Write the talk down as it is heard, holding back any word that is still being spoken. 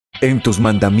En tus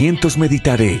mandamientos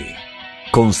meditaré,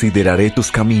 consideraré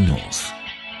tus caminos.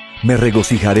 Me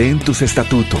regocijaré en tus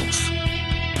estatutos.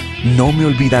 No me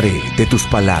olvidaré de tus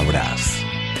palabras.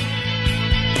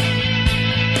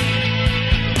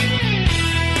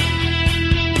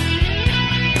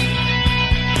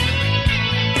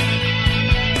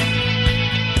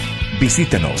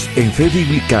 Visítanos en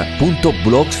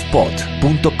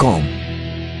febiblica.blogspot.com.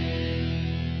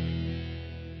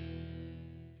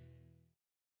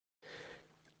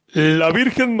 La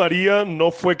Virgen María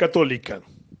no fue católica.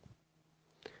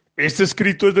 Este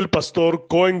escrito es del pastor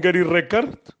Cohen Gary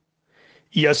Reckard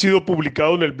y ha sido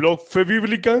publicado en el blog Fe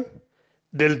Bíblica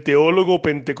del teólogo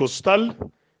pentecostal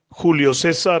Julio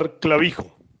César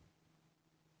Clavijo.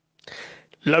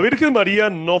 La Virgen María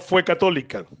no fue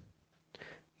católica.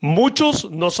 Muchos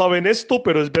no saben esto,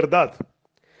 pero es verdad.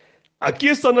 Aquí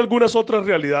están algunas otras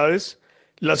realidades,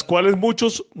 las cuales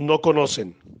muchos no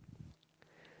conocen.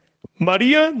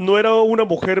 María no era una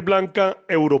mujer blanca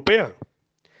europea.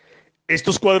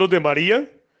 Estos cuadros de María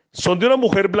son de una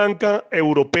mujer blanca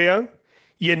europea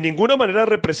y en ninguna manera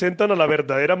representan a la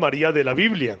verdadera María de la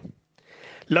Biblia.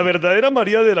 La verdadera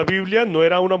María de la Biblia no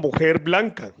era una mujer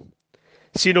blanca,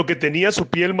 sino que tenía su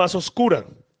piel más oscura.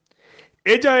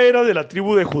 Ella era de la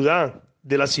tribu de Judá,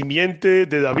 de la simiente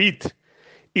de David,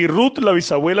 y Ruth, la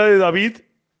bisabuela de David,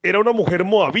 era una mujer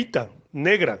moabita,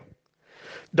 negra.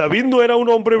 David no era un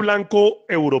hombre blanco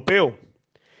europeo.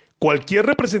 Cualquier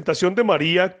representación de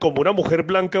María como una mujer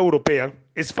blanca europea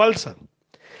es falsa,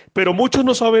 pero muchos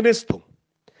no saben esto.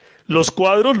 Los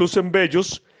cuadros lucen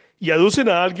bellos y aducen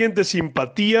a alguien de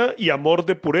simpatía y amor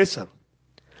de pureza.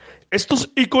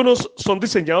 Estos íconos son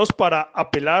diseñados para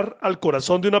apelar al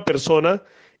corazón de una persona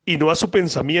y no a su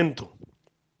pensamiento.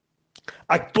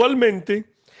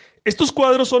 Actualmente, estos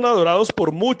cuadros son adorados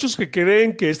por muchos que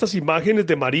creen que estas imágenes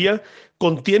de María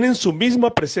contienen su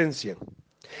misma presencia.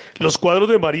 Los cuadros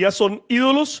de María son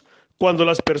ídolos cuando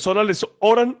las personas les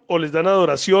oran o les dan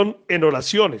adoración en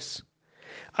oraciones.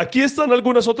 Aquí están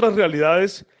algunas otras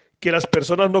realidades que las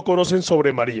personas no conocen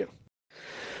sobre María.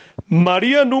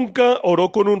 María nunca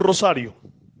oró con un rosario.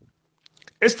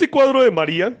 Este cuadro de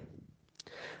María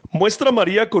muestra a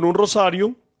María con un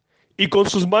rosario y con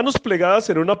sus manos plegadas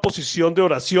en una posición de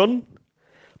oración,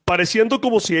 pareciendo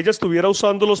como si ella estuviera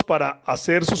usándolos para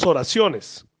hacer sus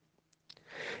oraciones.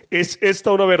 ¿Es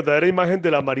esta una verdadera imagen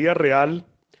de la María real?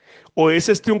 ¿O es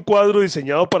este un cuadro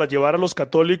diseñado para llevar a los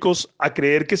católicos a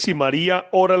creer que si María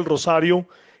ora el rosario,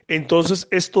 entonces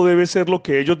esto debe ser lo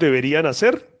que ellos deberían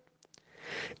hacer?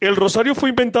 El rosario fue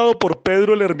inventado por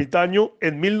Pedro el Ermitaño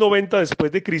en 1090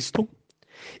 después de Cristo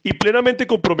y plenamente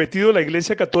comprometido en la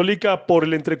Iglesia Católica por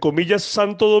el entre comillas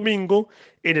Santo Domingo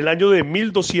en el año de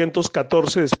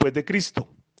 1214 después de Cristo,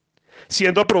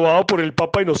 siendo aprobado por el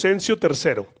Papa Inocencio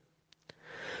III.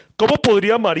 ¿Cómo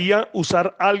podría María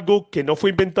usar algo que no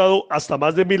fue inventado hasta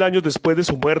más de 1000 años después de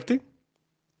su muerte?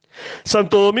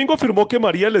 Santo Domingo afirmó que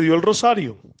María le dio el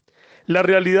rosario. La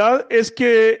realidad es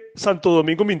que Santo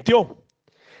Domingo mintió.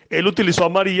 Él utilizó a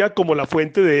María como la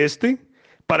fuente de este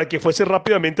para que fuese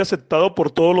rápidamente aceptado por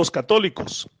todos los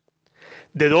católicos.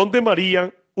 ¿De dónde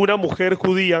María, una mujer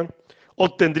judía,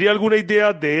 obtendría alguna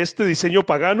idea de este diseño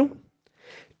pagano?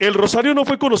 El rosario no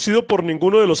fue conocido por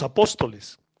ninguno de los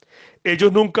apóstoles.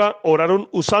 Ellos nunca oraron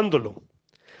usándolo.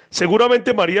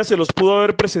 Seguramente María se los pudo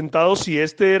haber presentado si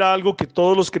este era algo que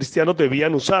todos los cristianos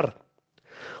debían usar.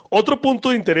 Otro punto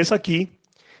de interés aquí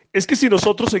es que si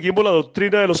nosotros seguimos la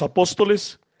doctrina de los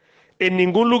apóstoles, en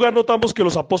ningún lugar notamos que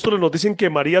los apóstoles nos dicen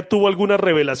que María tuvo alguna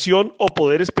revelación o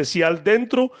poder especial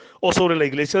dentro o sobre la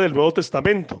iglesia del Nuevo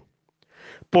Testamento.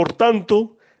 Por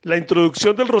tanto, la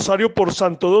introducción del rosario por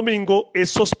Santo Domingo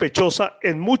es sospechosa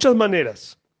en muchas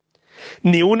maneras.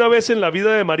 Ni una vez en la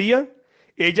vida de María,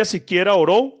 ella siquiera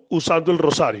oró usando el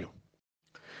rosario.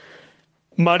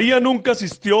 María nunca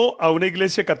asistió a una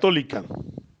iglesia católica.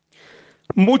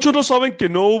 Muchos no saben que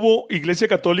no hubo iglesia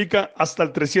católica hasta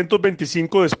el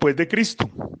 325 después de Cristo.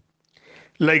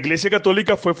 La iglesia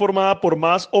católica fue formada por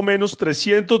más o menos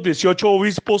 318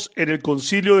 obispos en el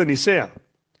concilio de Nicea.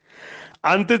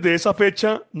 Antes de esa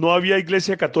fecha no había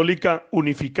iglesia católica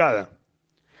unificada.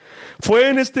 Fue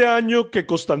en este año que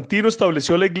Constantino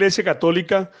estableció la iglesia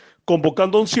católica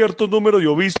convocando a un cierto número de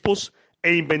obispos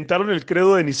e inventaron el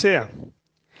credo de Nicea.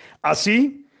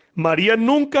 Así, María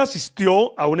nunca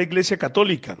asistió a una iglesia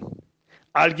católica.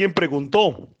 Alguien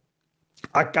preguntó,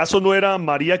 ¿acaso no era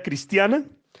María cristiana?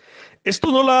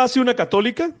 ¿Esto no la hace una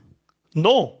católica?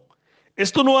 No,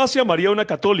 esto no hace a María una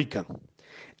católica.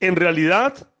 En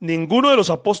realidad, ninguno de los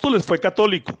apóstoles fue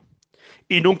católico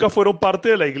y nunca fueron parte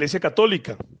de la iglesia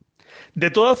católica. De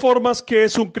todas formas, ¿qué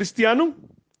es un cristiano?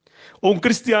 Un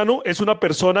cristiano es una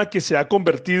persona que se ha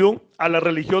convertido a la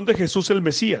religión de Jesús el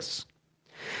Mesías.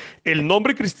 El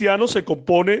nombre cristiano se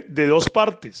compone de dos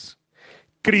partes.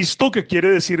 Cristo, que quiere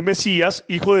decir Mesías,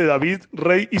 hijo de David,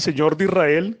 rey y señor de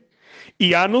Israel,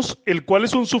 y anos, el cual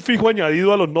es un sufijo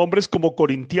añadido a los nombres como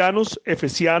corintianos,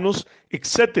 efesianos,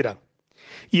 etc.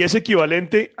 Y es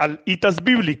equivalente al itas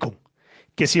bíblico,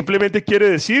 que simplemente quiere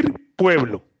decir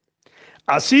pueblo.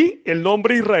 Así, el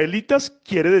nombre israelitas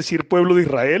quiere decir pueblo de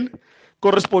Israel.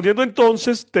 Correspondiendo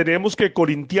entonces, tenemos que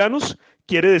corintianos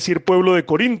quiere decir pueblo de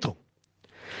Corinto.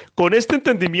 Con este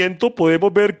entendimiento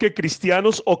podemos ver que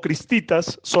cristianos o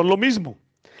cristitas son lo mismo,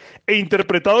 e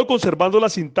interpretado conservando la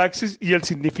sintaxis y el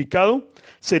significado,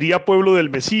 sería pueblo del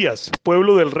Mesías,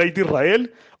 pueblo del Rey de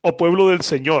Israel o pueblo del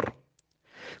Señor.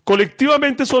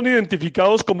 Colectivamente son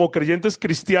identificados como creyentes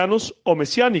cristianos o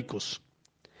mesiánicos.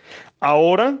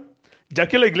 Ahora, ya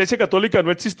que la Iglesia Católica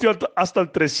no existió hasta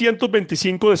el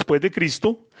 325 después de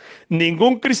Cristo,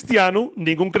 ningún cristiano,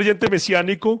 ningún creyente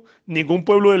mesiánico, ningún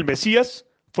pueblo del Mesías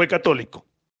fue católico.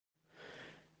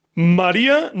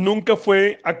 María nunca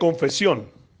fue a confesión.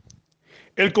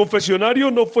 El confesionario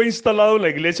no fue instalado en la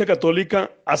Iglesia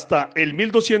Católica hasta el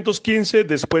 1215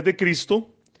 después de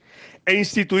Cristo e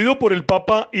instituido por el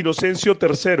Papa Inocencio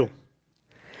III.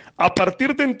 A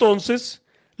partir de entonces,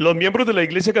 los miembros de la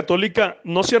Iglesia Católica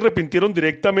no se arrepintieron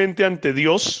directamente ante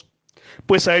Dios,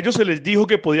 pues a ellos se les dijo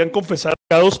que podían confesar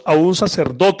pecados a un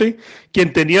sacerdote,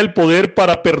 quien tenía el poder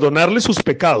para perdonarles sus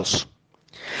pecados.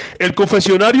 El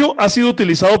confesionario ha sido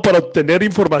utilizado para obtener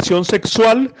información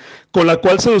sexual con la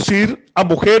cual seducir a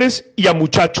mujeres y a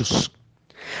muchachos.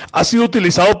 Ha sido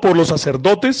utilizado por los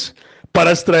sacerdotes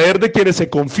para extraer de quienes se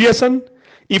confiesan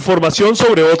información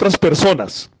sobre otras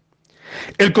personas.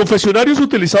 El confesionario es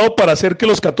utilizado para hacer que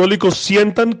los católicos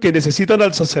sientan que necesitan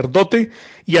al sacerdote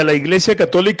y a la Iglesia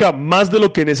Católica más de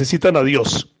lo que necesitan a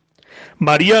Dios.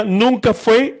 María nunca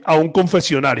fue a un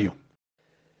confesionario.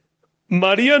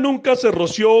 María nunca se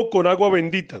roció con agua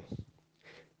bendita.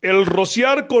 El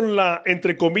rociar con la,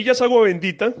 entre comillas, agua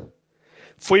bendita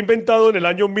fue inventado en el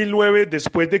año 1009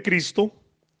 después de Cristo.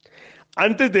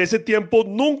 Antes de ese tiempo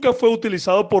nunca fue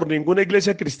utilizado por ninguna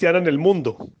iglesia cristiana en el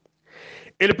mundo.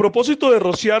 El propósito de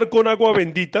rociar con agua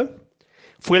bendita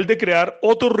fue el de crear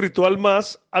otro ritual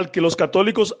más al que los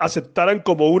católicos aceptaran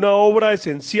como una obra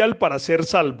esencial para ser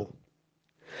salvo.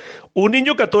 Un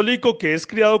niño católico que es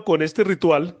criado con este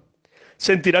ritual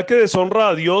sentirá que deshonra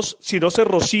a Dios si no se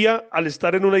rocía al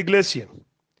estar en una iglesia.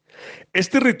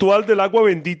 Este ritual del agua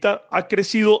bendita ha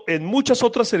crecido en muchas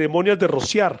otras ceremonias de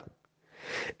rociar.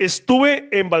 Estuve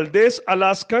en Valdez,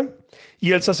 Alaska,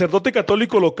 y el sacerdote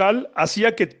católico local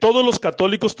hacía que todos los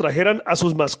católicos trajeran a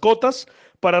sus mascotas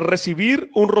para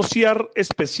recibir un rociar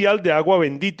especial de agua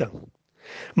bendita.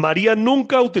 María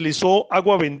nunca utilizó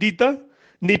agua bendita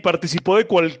ni participó de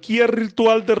cualquier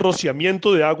ritual de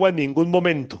rociamiento de agua en ningún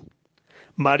momento.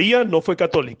 María no fue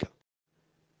católica.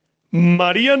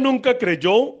 María nunca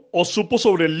creyó o supo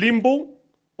sobre el limbo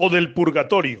o del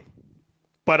purgatorio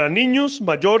para niños,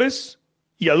 mayores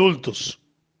y adultos.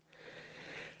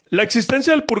 La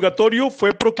existencia del purgatorio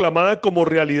fue proclamada como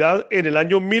realidad en el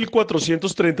año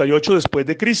 1438 después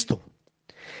de Cristo.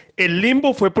 El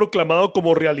limbo fue proclamado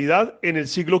como realidad en el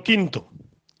siglo V.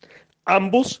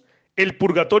 Ambos, el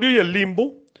purgatorio y el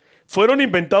limbo, fueron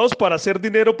inventados para hacer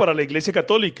dinero para la Iglesia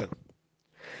Católica.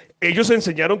 Ellos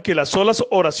enseñaron que las solas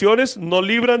oraciones no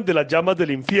libran de las llamas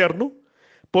del infierno,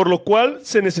 por lo cual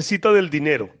se necesita del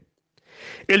dinero.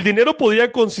 El dinero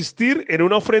podía consistir en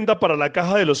una ofrenda para la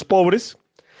caja de los pobres,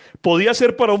 podía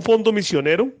ser para un fondo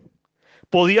misionero,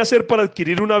 podía ser para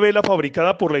adquirir una vela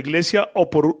fabricada por la iglesia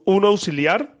o por un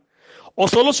auxiliar, o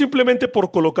solo simplemente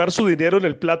por colocar su dinero en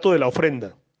el plato de la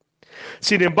ofrenda.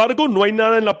 Sin embargo, no hay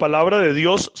nada en la palabra de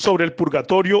Dios sobre el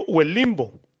purgatorio o el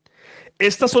limbo.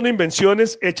 Estas son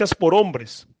invenciones hechas por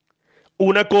hombres.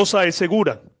 Una cosa es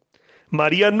segura: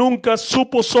 María nunca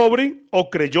supo sobre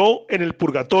o creyó en el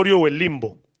purgatorio o el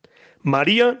limbo.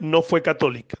 María no fue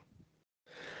católica.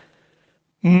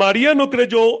 María no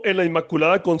creyó en la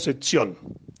Inmaculada Concepción.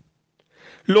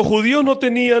 Los judíos no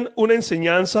tenían una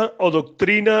enseñanza o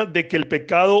doctrina de que el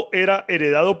pecado era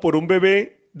heredado por un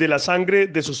bebé de la sangre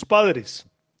de sus padres.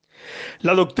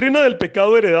 La doctrina del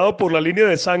pecado heredado por la línea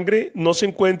de sangre no se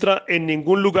encuentra en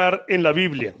ningún lugar en la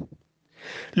Biblia.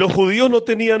 Los judíos no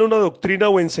tenían una doctrina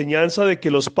o enseñanza de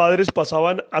que los padres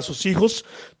pasaban a sus hijos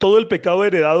todo el pecado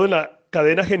heredado en la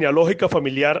cadena genealógica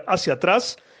familiar hacia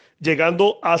atrás,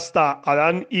 llegando hasta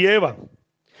Adán y Eva.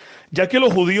 Ya que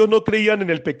los judíos no creían en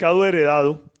el pecado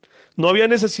heredado, no había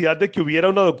necesidad de que hubiera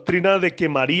una doctrina de que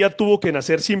María tuvo que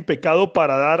nacer sin pecado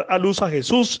para dar a luz a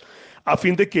Jesús, a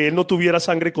fin de que él no tuviera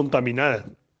sangre contaminada.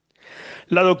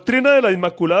 La doctrina de la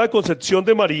Inmaculada Concepción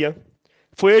de María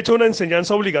fue hecha una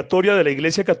enseñanza obligatoria de la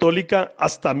Iglesia Católica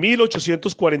hasta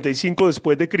 1845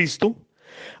 después de Cristo,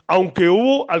 aunque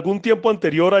hubo algún tiempo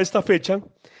anterior a esta fecha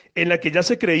en la que ya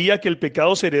se creía que el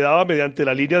pecado se heredaba mediante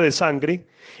la línea de sangre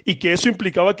y que eso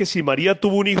implicaba que si María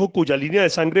tuvo un hijo cuya línea de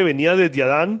sangre venía desde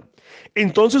Adán,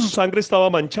 entonces su sangre estaba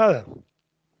manchada.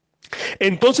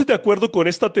 Entonces, de acuerdo con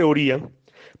esta teoría,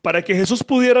 para que Jesús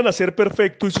pudiera nacer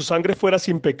perfecto y su sangre fuera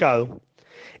sin pecado,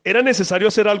 era necesario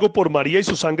hacer algo por María y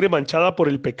su sangre manchada por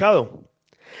el pecado.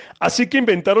 Así que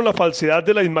inventaron la falsedad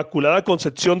de la Inmaculada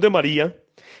Concepción de María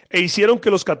e hicieron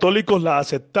que los católicos la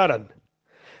aceptaran.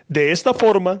 De esta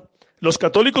forma, los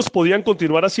católicos podían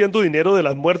continuar haciendo dinero de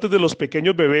las muertes de los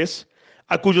pequeños bebés,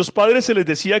 a cuyos padres se les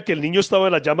decía que el niño estaba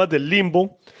en las llamas del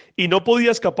limbo y no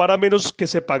podía escapar a menos que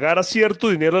se pagara cierto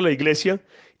dinero a la iglesia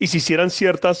y se hicieran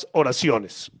ciertas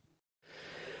oraciones.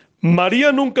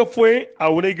 María nunca fue a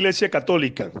una iglesia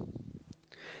católica.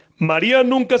 María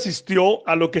nunca asistió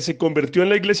a lo que se convirtió en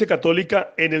la Iglesia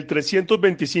Católica en el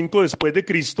 325 después de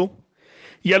Cristo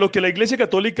y a lo que la Iglesia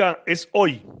Católica es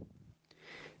hoy.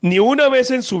 Ni una vez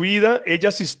en su vida ella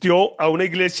asistió a una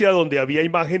iglesia donde había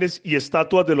imágenes y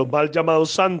estatuas de los mal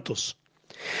llamados santos.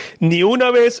 Ni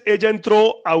una vez ella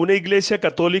entró a una iglesia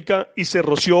católica y se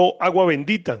roció agua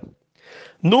bendita.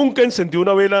 Nunca encendió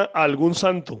una vela a algún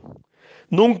santo.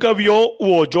 Nunca vio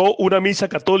u oyó una misa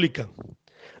católica.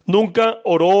 Nunca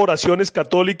oró oraciones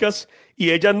católicas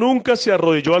y ella nunca se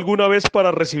arrodilló alguna vez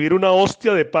para recibir una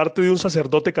hostia de parte de un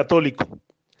sacerdote católico.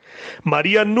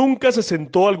 María nunca se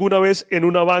sentó alguna vez en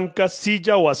una banca,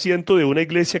 silla o asiento de una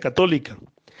iglesia católica.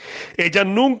 Ella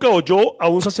nunca oyó a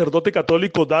un sacerdote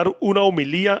católico dar una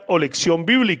homilía o lección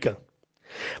bíblica.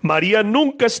 María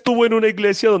nunca estuvo en una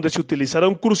iglesia donde se utilizara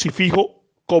un crucifijo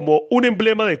como un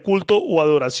emblema de culto o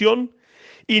adoración,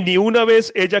 y ni una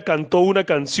vez ella cantó una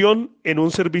canción en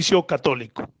un servicio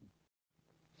católico.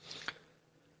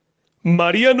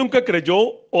 María nunca creyó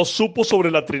o supo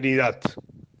sobre la Trinidad.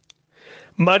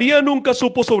 María nunca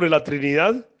supo sobre la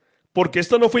Trinidad porque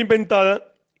esta no fue inventada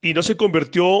y no se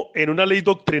convirtió en una ley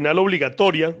doctrinal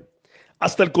obligatoria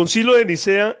hasta el Concilio de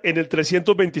Nicea en el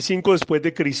 325 después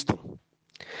de Cristo.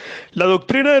 La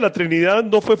doctrina de la Trinidad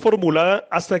no fue formulada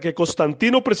hasta que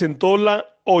Constantino presentó la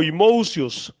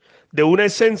oimousios de una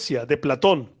esencia de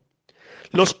Platón.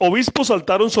 Los obispos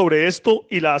saltaron sobre esto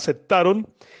y la aceptaron,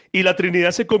 y la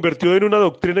Trinidad se convirtió en una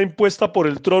doctrina impuesta por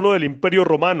el trono del Imperio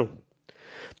Romano.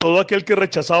 Todo aquel que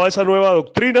rechazaba esa nueva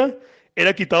doctrina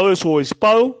era quitado de su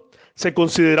obispado, se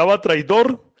consideraba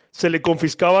traidor, se le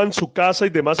confiscaban su casa y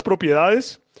demás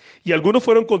propiedades, y algunos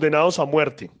fueron condenados a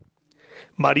muerte.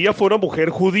 María fue una mujer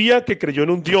judía que creyó en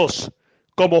un Dios.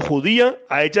 Como judía,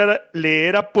 a ella le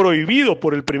era prohibido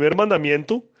por el primer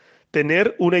mandamiento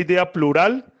tener una idea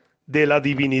plural de la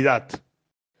divinidad.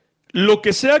 Lo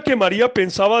que sea que María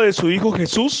pensaba de su hijo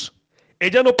Jesús,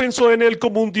 ella no pensó en él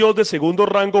como un Dios de segundo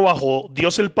rango bajo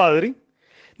Dios el Padre,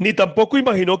 ni tampoco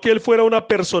imaginó que él fuera una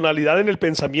personalidad en el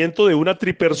pensamiento de una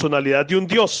tripersonalidad de un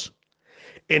Dios.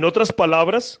 En otras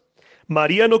palabras,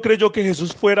 María no creyó que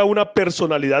Jesús fuera una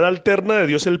personalidad alterna de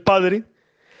Dios el Padre,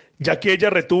 ya que ella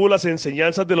retuvo las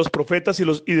enseñanzas de los profetas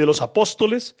y de los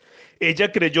apóstoles.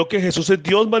 Ella creyó que Jesús es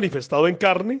Dios manifestado en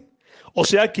carne, o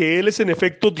sea que Él es en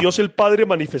efecto Dios el Padre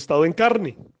manifestado en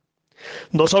carne.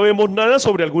 No sabemos nada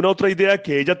sobre alguna otra idea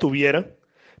que ella tuviera,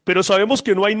 pero sabemos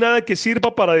que no hay nada que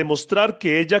sirva para demostrar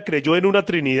que ella creyó en una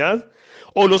Trinidad,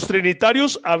 o los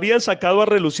trinitarios habrían sacado a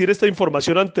relucir esta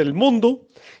información ante el mundo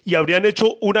y habrían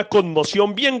hecho una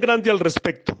conmoción bien grande al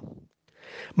respecto.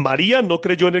 María no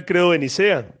creyó en el credo de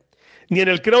Nicea, ni en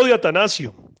el credo de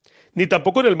Atanasio, ni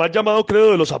tampoco en el mal llamado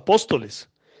credo de los apóstoles,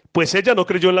 pues ella no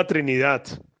creyó en la Trinidad.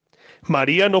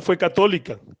 María no fue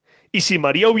católica, y si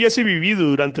María hubiese vivido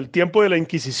durante el tiempo de la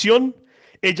Inquisición,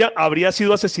 ella habría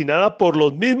sido asesinada por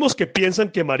los mismos que piensan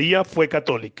que María fue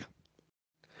católica.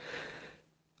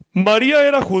 María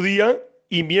era judía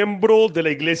y miembro de la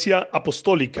Iglesia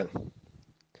Apostólica.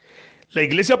 La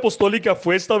Iglesia Apostólica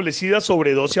fue establecida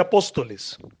sobre 12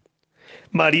 apóstoles.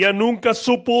 María nunca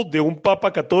supo de un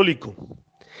papa católico.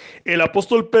 El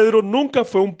apóstol Pedro nunca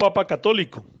fue un papa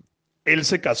católico. Él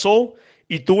se casó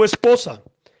y tuvo esposa,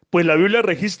 pues la Biblia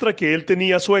registra que él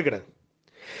tenía suegra.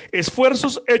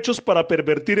 Esfuerzos hechos para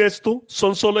pervertir esto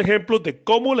son solo ejemplos de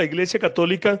cómo la Iglesia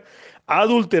Católica ha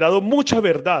adulterado mucha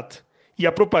verdad y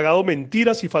ha propagado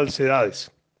mentiras y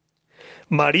falsedades.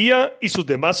 María y sus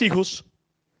demás hijos,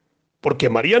 porque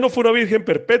María no fue una virgen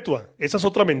perpetua, esa es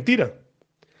otra mentira.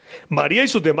 María y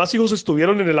sus demás hijos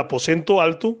estuvieron en el aposento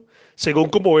alto, según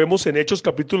como vemos en Hechos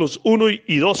capítulos 1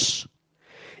 y 2,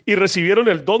 y recibieron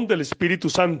el don del Espíritu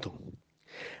Santo.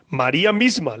 María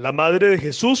misma, la madre de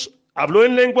Jesús, habló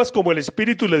en lenguas como el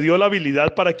Espíritu le dio la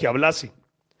habilidad para que hablase.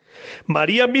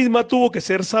 María misma tuvo que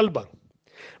ser salva.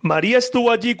 María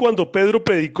estuvo allí cuando Pedro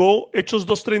predicó Hechos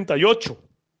 2:38.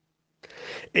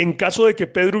 En caso de que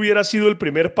Pedro hubiera sido el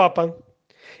primer papa,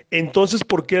 entonces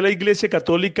 ¿por qué la Iglesia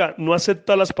Católica no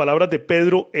acepta las palabras de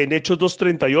Pedro en Hechos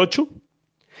 2:38?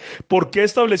 ¿Por qué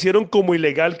establecieron como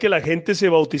ilegal que la gente se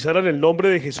bautizara en el nombre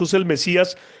de Jesús el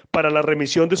Mesías para la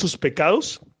remisión de sus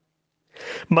pecados?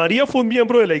 María fue un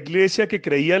miembro de la Iglesia que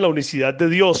creía en la unicidad de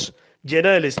Dios,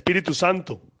 llena del Espíritu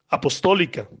Santo,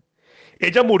 apostólica.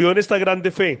 Ella murió en esta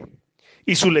grande fe,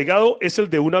 y su legado es el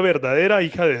de una verdadera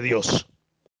hija de Dios.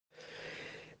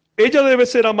 Ella debe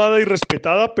ser amada y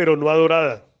respetada, pero no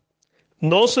adorada.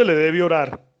 No se le debe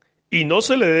orar, y no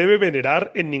se le debe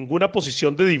venerar en ninguna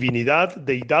posición de divinidad,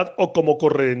 deidad o como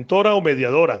corredentora o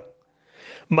mediadora.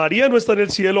 María no está en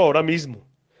el cielo ahora mismo,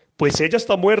 pues ella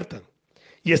está muerta,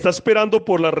 y está esperando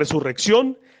por la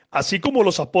resurrección, así como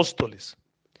los apóstoles.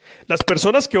 Las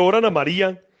personas que oran a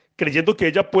María, creyendo que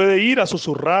ella puede ir a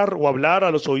susurrar o hablar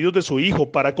a los oídos de su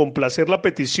Hijo para complacer la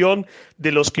petición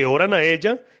de los que oran a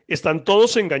ella, están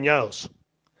todos engañados.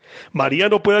 María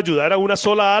no puede ayudar a una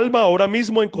sola alma ahora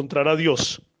mismo a encontrar a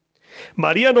Dios.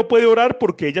 María no puede orar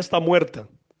porque ella está muerta.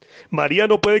 María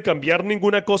no puede cambiar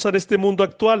ninguna cosa en este mundo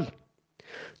actual.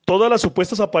 Todas las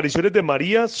supuestas apariciones de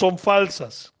María son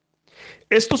falsas.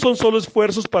 Estos son solo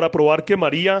esfuerzos para probar que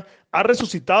María ha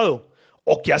resucitado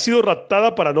o que ha sido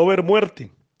raptada para no ver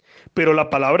muerte. Pero la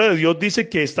palabra de Dios dice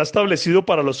que está establecido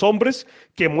para los hombres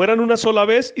que mueran una sola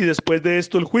vez y después de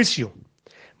esto el juicio.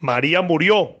 María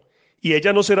murió y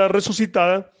ella no será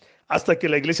resucitada hasta que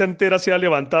la iglesia entera sea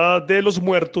levantada de los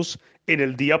muertos en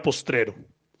el día postrero.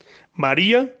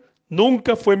 María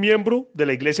nunca fue miembro de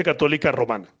la Iglesia Católica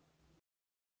Romana.